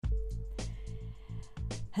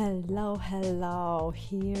Hello,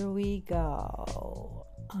 here we go.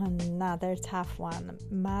 Another tough one.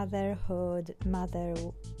 Motherhood, mother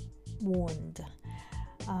wound.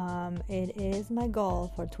 It is my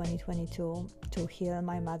goal for 2022 to heal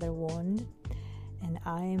my mother wound, and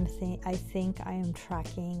I think I am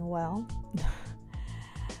tracking well.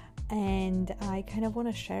 And I kind of want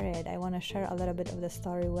to share it. I want to share a little bit of the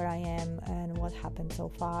story where I am and what happened so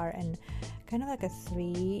far, and kind of like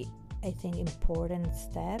three important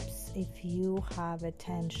steps if you have a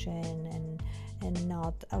tension and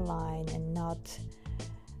not aligned and not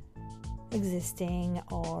existing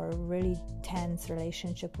or really tense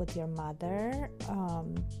relationship with your mother.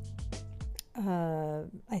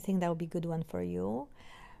 I think that would be a good one for you.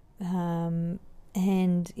 And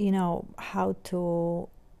how to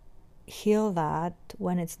heal that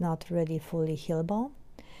when it's not really fully healable.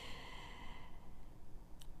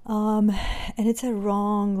 And it's a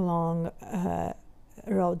long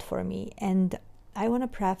road for me. And I want to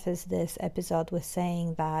preface this episode with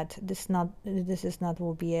saying that this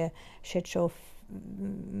will be a shit show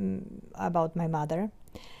about my mother.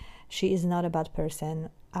 She is not a bad person.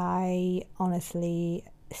 I honestly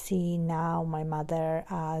see now my mother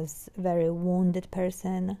as a very wounded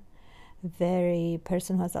person, very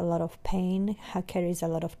person who has a lot of pain, who carries a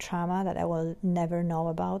lot of trauma that I will never know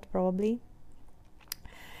about probably.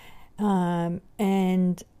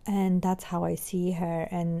 And that's how I see her,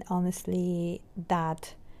 and honestly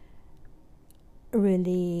that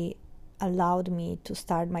really allowed me to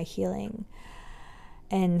start my healing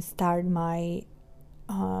and start my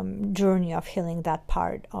journey of healing that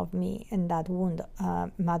part of me and that wound,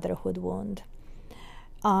 motherhood wound.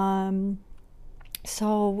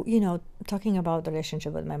 So, talking about the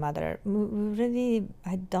relationship with my mother, really,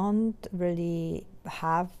 I don't really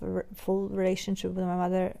have a full relationship with my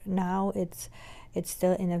mother now. It's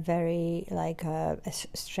still in a very a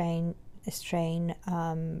strain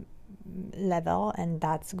level, and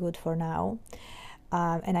that's good for now.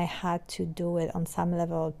 And I had to do it on some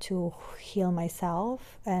level to heal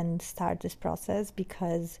myself and start this process,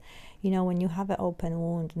 because when you have an open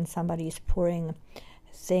wound and somebody is pouring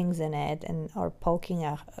things in it or putting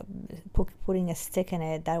a stick in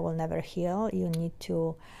it that will never heal, you need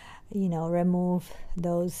to remove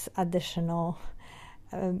those additional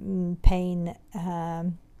pain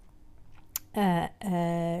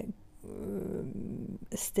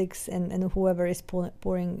sticks and whoever is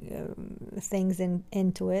pouring things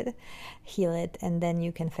into it, heal it, and then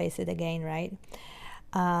you can face it again, right?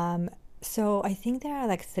 So I think there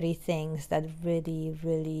are three things that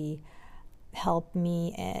really help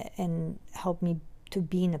me and help me to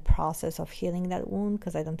be in the process of healing that wound,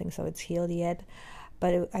 because I don't think so it's healed yet,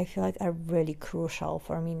 but I feel like are really crucial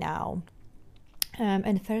for me now.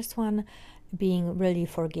 And first one being really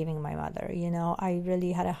forgiving my mother. I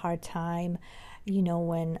really had a hard time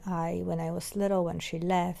when I was little, when she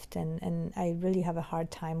left, and I really have a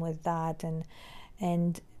hard time with that,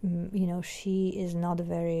 and she is not a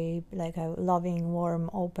very a loving, warm,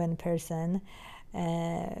 open person,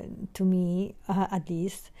 to me, at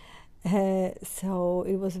least. So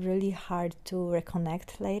it was really hard to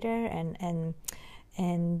reconnect later, and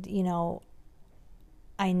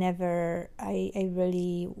I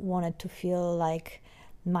really wanted to feel like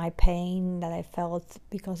my pain that I felt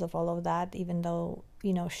because of all of that, even though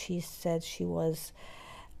she said she was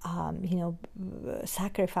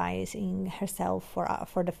sacrificing herself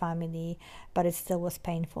for the family, but it still was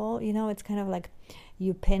painful. It's kind of like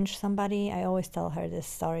you pinch somebody. I always tell her this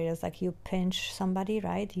story. It's like you pinch somebody,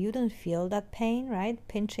 right? You don't feel that pain, right?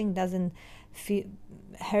 Pinching doesn't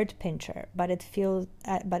hurt pincher, but it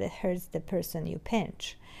hurts the person you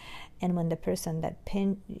pinch. And when the person that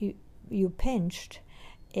you pinched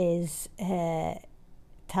is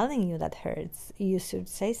telling you that hurts, you should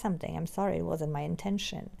say something. I'm sorry, it wasn't my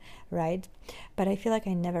intention, right? But I feel like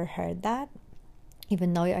I never heard that,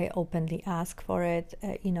 even though I openly ask for it.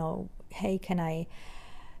 Hey, can I,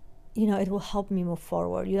 it will help me move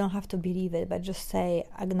forward. You don't have to believe it, but just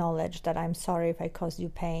acknowledge that I'm sorry if I caused you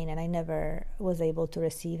pain, and I never was able to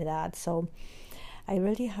receive that. So I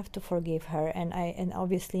really have to forgive her, and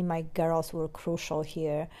obviously my girls were crucial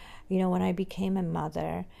here. When I became a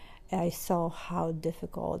mother, I saw how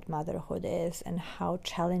difficult motherhood is and how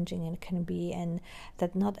challenging it can be, and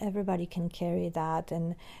that not everybody can carry that,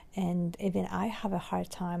 and even I have a hard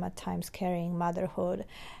time at times carrying motherhood,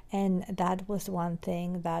 and that was one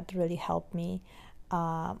thing that really helped me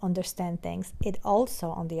understand things. It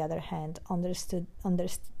also, on the other hand,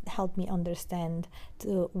 helped me understand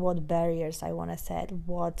what barriers I want to set,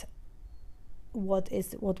 what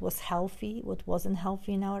was healthy, what wasn't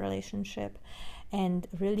healthy in our relationship, and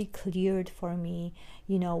really cleared for me,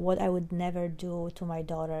 what I would never do to my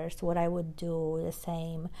daughters, what I would do the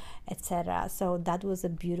same, etc. So that was a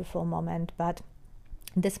beautiful moment. But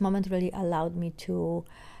this moment really allowed me to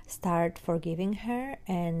start forgiving her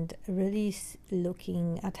and really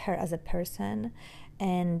looking at her as a person.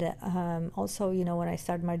 And also, when I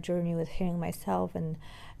started my journey with healing myself and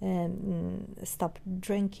stop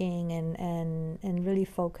drinking and really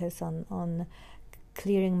focus on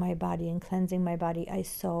clearing my body and cleansing my body, I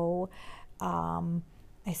saw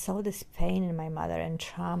this pain in my mother and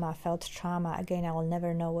trauma, felt trauma. Again, I will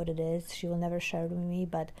never know what it is. She will never share it with me,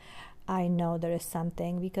 but I know there is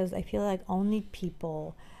something, because I feel like only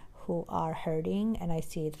people who are hurting, and I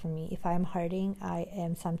see it for me, if I'm hurting, I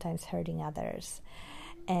am sometimes hurting others.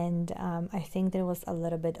 And I think there was a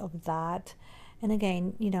little bit of that. And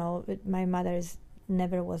again, my mother's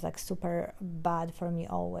never was like super bad for me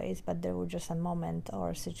always, but there was just a moment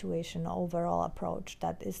or situation, overall approach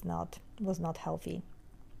that was not healthy.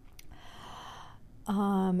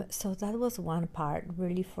 So that was one part,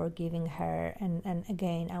 really forgiving her. And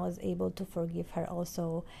again, I was able to forgive her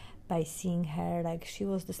also by seeing her like she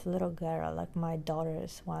was this little girl, like my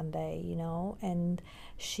daughters one day, and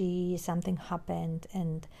something happened,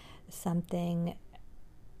 and something,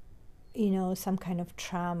 some kind of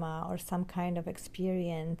trauma or some kind of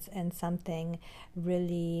experience, and something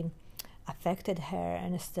really affected her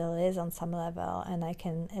and still is on some level, and I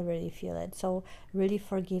can really feel it. So really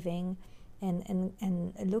forgiving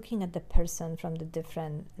and looking at the person from the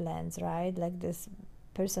different lens, right? Like this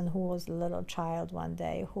person who was a little child one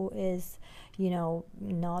day, who is,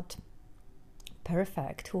 not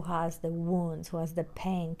perfect, who has the wounds, who has the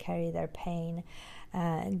pain, carry their pain,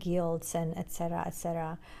 guilt, and etc.,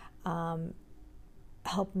 etc.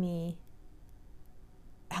 Help me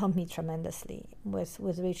tremendously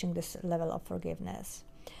with reaching this level of forgiveness.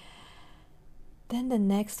 Then the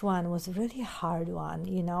next one was a really hard one.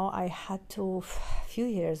 I had to, a few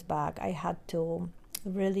years back, I had to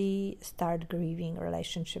really start grieving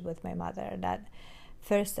relationship with my mother. That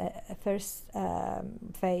first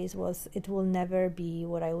phase was, it will never be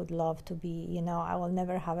what I would love to be. I will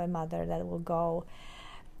never have a mother that I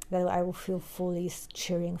will feel fully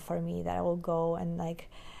cheering for me, that I will go and like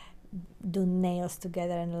do nails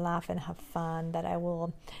together and laugh and have fun, that I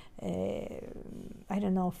will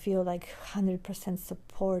feel like 100%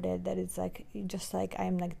 supported, that it's like just like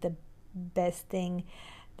I'm like the best thing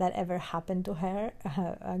that ever happened to her.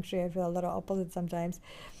 Actually, I feel a little opposite sometimes,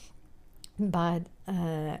 but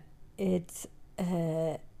it's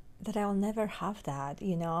that I'll never have that,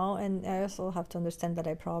 and I also have to understand that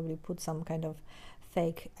I probably put some kind of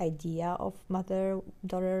fake idea of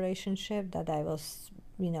mother-daughter relationship that I was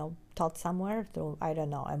taught somewhere through, I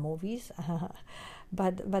don't know, movies.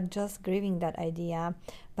 but just grieving that idea.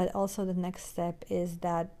 But also the next step is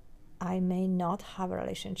that I may not have a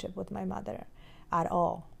relationship with my mother at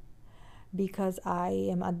all, because I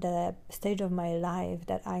am at the stage of my life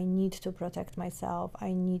that I need to protect myself.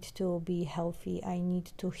 I need to be healthy. I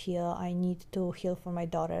need to heal. I need to heal for my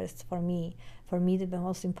daughters, for me the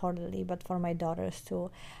most importantly, but for my daughters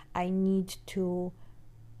too. I need to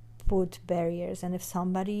put barriers, and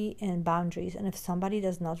boundaries, and if somebody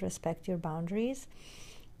does not respect your boundaries,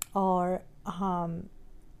 or on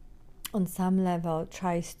some level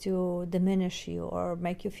tries to diminish you or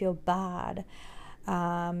make you feel bad,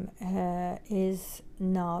 is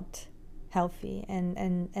not healthy,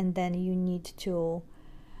 and then you need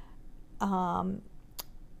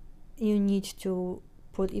to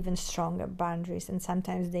put even stronger boundaries, and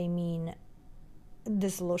sometimes they mean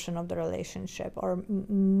dissolution of the relationship or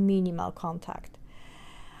minimal contact.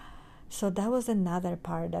 So that was another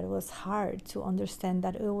part that was hard to understand,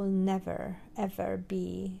 that it will never ever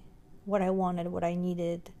be what I wanted, what I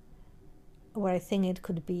needed, what I think it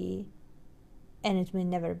could be, and it may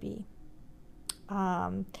never be.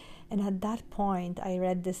 And at that point I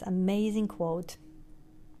read this amazing quote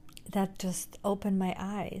that just opened my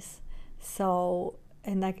eyes. So,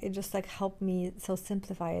 and like it just like helped me so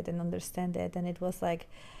simplify it and understand it. And it was like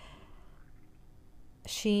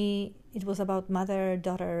it was about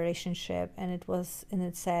mother-daughter relationship, and it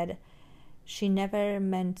said she was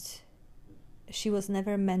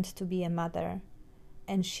never meant to be a mother,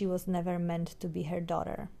 and she was never meant to be her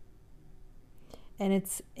daughter. And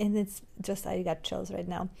it's just, I got chills right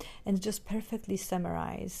now, and it just perfectly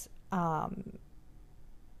summarize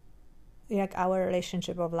like our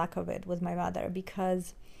relationship, or lack of it, with my mother,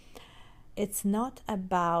 because it's not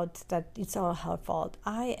about that it's all her fault.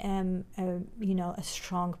 I am a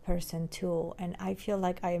strong person too, and I feel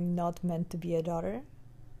like I am not meant to be a daughter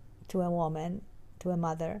to a woman, to a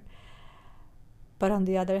mother, but on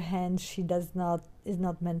the other hand, she is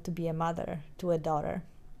not meant to be a mother to a daughter.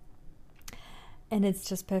 And it's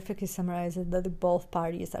just perfectly summarized that both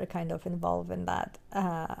parties are kind of involved in that,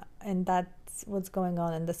 and that's what's going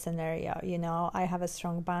on in the scenario. I have a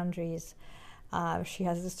strong boundaries, she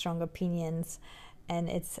has the strong opinions, and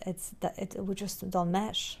we just don't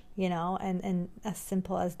mesh, and as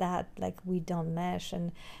simple as that, like we don't mesh.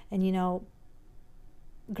 And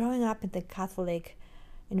growing up in the Catholic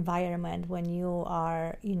environment, when you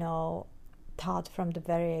are taught from the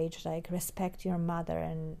very age, like respect your mother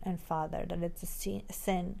and father, that it's a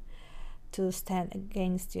sin to stand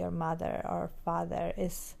against your mother or father,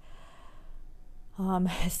 is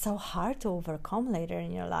it's so hard to overcome later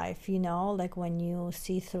in your life, like when you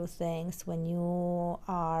see through things, when you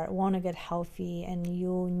want to get healthy and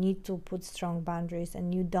you need to put strong boundaries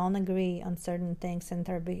and you don't agree on certain things and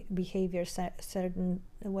their behavior, certain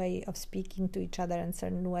way of speaking to each other and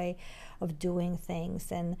certain way of doing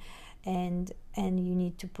things, and you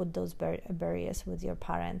need to put those barriers with your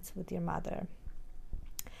parents, with your mother.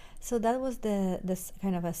 So that was this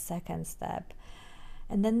kind of a second step.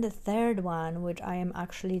 And then the third one, which I am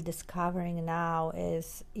actually discovering now,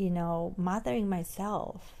 is, mothering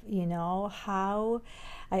myself. How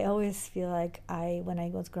I always feel like when I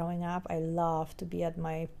was growing up, I loved to be at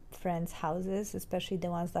my friends' houses, especially the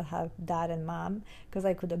ones that have dad and mom, because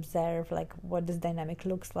I could observe like what this dynamic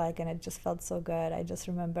looks like, and it just felt so good. I just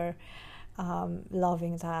remember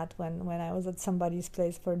loving that when I was at somebody's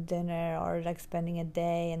place for dinner or like spending a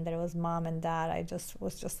day and there was mom and dad. I just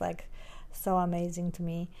was just like so amazing to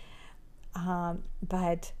me.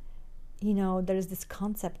 But there's this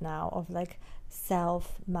concept now of like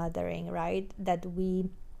self-mothering, right? That we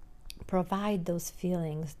provide those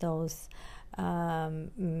feelings, those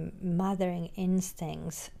mothering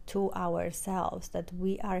instincts to ourselves, that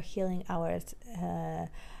we are healing our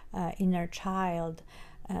inner child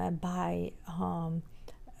by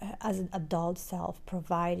as an adult self,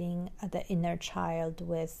 providing the inner child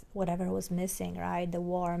with whatever was missing, right? The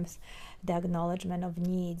warmth, the acknowledgement of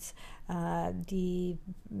needs, the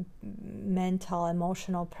mental,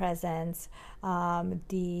 emotional presence,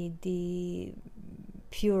 the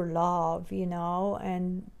pure love,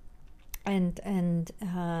 and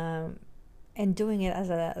doing it as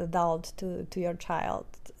an adult to your child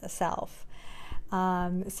self.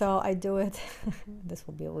 So I do it, this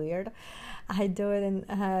will be weird, I do it in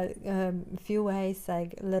a few ways,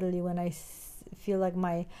 like literally when I feel like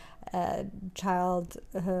my child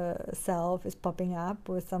self is popping up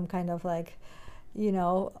with some kind of like,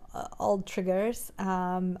 old triggers.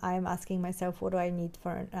 I'm asking myself, what do I need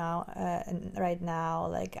for now, right now?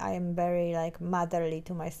 Like I am very like motherly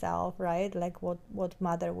to myself, right? Like what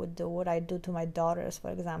mother would do, what I do to my daughters,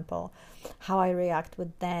 for example, how I react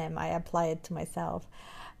with them, I apply it to myself.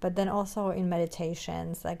 But then also in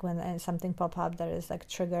meditations, like when something pop up that is like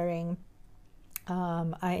triggering,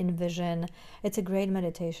 I envision, it's a great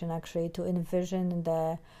meditation actually, to envision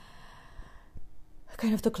the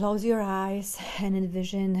kind of to close your eyes and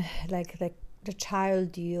envision like the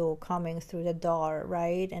child you coming through the door,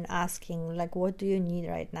 right? And asking like, what do you need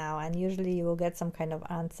right now? And usually you will get some kind of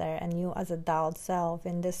answer, and you as adult self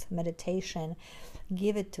in this meditation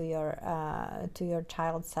give it to your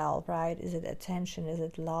child self, right? Is it attention? Is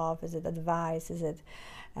it love? Is it advice? Is it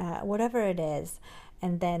whatever it is?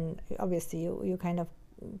 And then obviously you kind of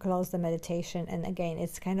close the meditation, and again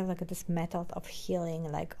it's kind of like this method of healing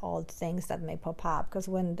like old things that may pop up, because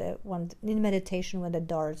when in meditation, when the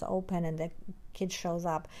door is open and the kid shows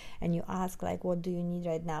up and you ask like, what do you need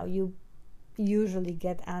right now, you usually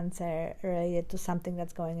get answer related to something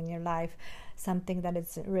that's going in your life, something that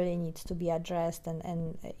it's really needs to be addressed,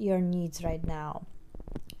 and your needs right now.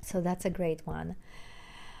 So that's a great one.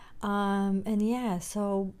 And yeah,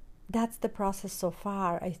 so that's the process so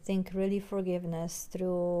far. I think really forgiveness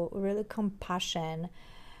through really compassion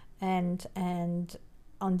and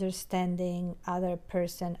understanding other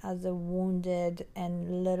person as a wounded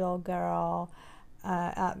and little girl,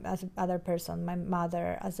 as other person, my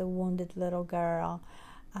mother as a wounded little girl,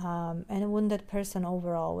 and a wounded person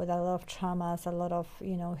overall with a lot of traumas, a lot of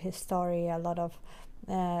history, a lot of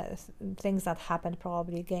things that happened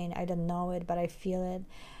probably. Again, I don't know it, but I feel it.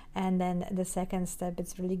 And then the second step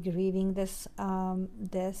is really grieving this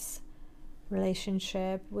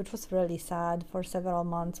relationship, which was really sad for several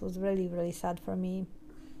months. It was really, really sad for me.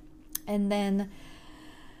 And then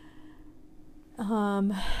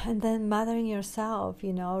mothering yourself,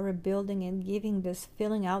 rebuilding and giving this,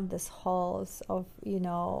 filling out this holes of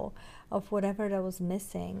of whatever that was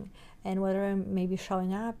missing, and whatever may be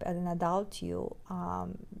showing up as an adult you,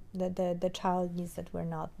 the child needs that were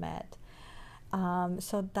not met.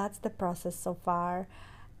 So that's the process so far.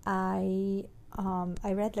 I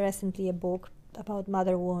read recently a book about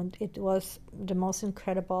mother wound. It was the most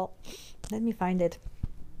incredible. Let me find it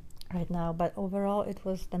right now. But overall, it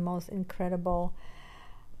was the most incredible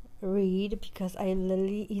read, because I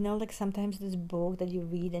literally, like sometimes this book that you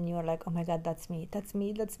read and you're like, oh my god, that's me, that's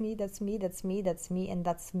me, that's me, that's me, that's me, that's me, and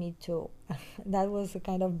that's me too. That was the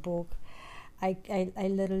kind of book I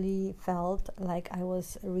literally felt like I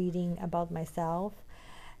was reading about myself.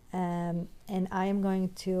 And I am going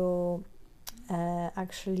to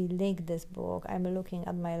actually link this book. I'm looking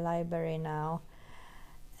at my library now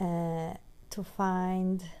to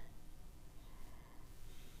find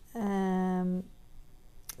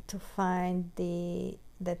the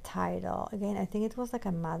title again. I think it was like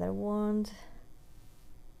a mother wound,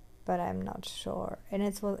 but I'm not sure. And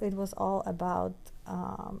it was all about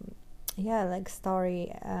like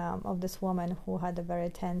story of this woman who had a very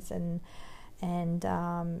tense and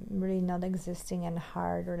really not existing and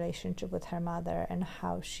hard relationship with her mother, and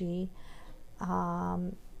how she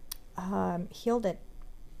healed it.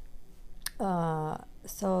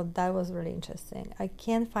 So that was really interesting. I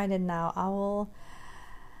can't find it now.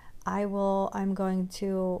 I'm going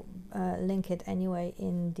to link it anyway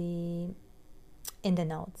in the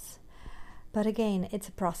notes. But again, it's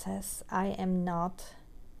a process. I am not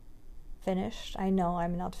finished. I know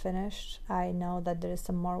I'm not finished. I know that there is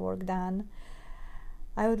some more work done.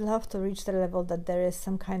 I would love to reach the level that there is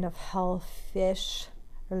some kind of healthy-ish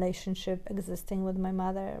relationship existing with my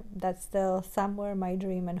mother. That's still somewhere my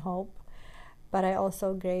dream and hope. But I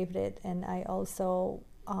also graved it, and I also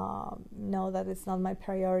know that it's not my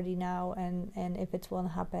priority now, and if it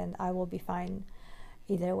won't happen, I will be fine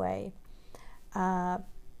either way.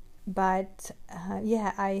 But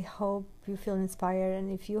I hope you feel inspired,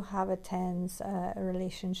 and if you have a tense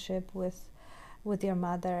relationship with your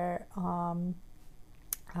mother,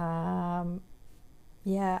 I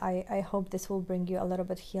hope this will bring you a little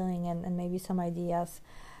bit healing and maybe some ideas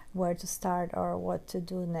where to start or what to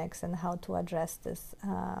do next and how to address this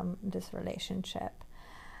relationship.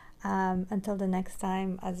 Until the next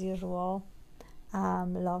time, as usual,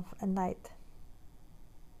 love and light.